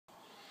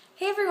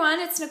Hey everyone,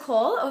 it's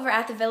Nicole over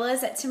at the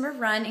Villas at Timber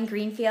Run in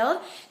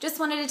Greenfield. Just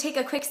wanted to take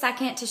a quick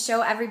second to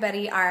show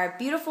everybody our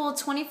beautiful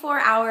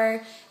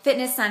 24-hour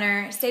fitness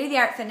center,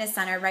 state-of-the-art fitness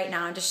center right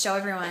now, and just show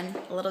everyone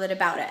a little bit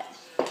about it.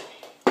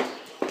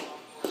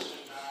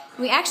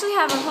 We actually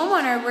have a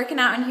homeowner working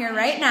out in here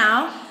right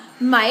now,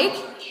 Mike.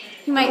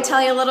 He might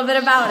tell you a little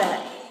bit about it.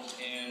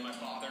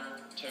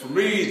 For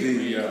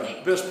me,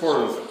 the best part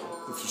of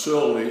the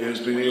facility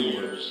has been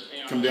able to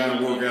come down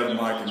and work out of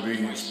my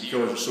convenience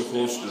because it's so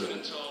close to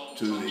the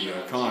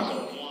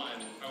condo.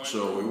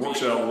 So it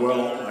works out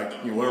well.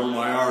 Whatever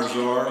my hours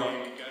are,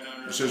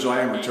 since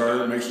I am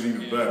retired, it makes it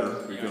even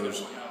better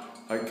because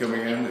I can come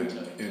in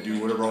and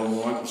do whatever I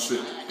want and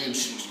sit and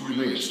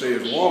stay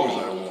as long as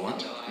I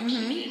want.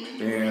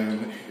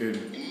 And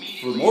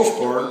for the most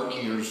part,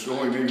 there's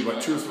only maybe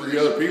about 2 or 3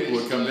 other people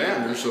that come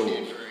down here, so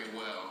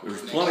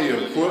there's plenty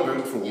of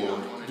equipment for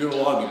doing a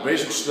lot of the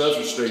basic stuff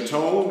to stay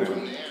toned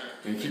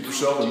and keep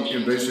yourself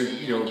in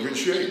basic, good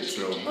shape.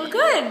 So. Well,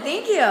 good.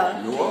 Thank you.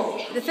 You're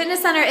welcome. The fitness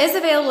center is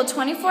available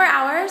 24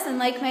 hours, and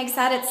like Mike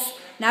said, it's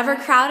never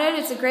crowded.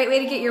 It's a great way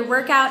to get your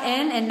workout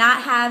in and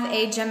not have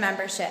a gym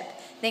membership.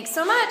 Thanks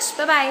so much.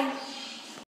 Bye-bye.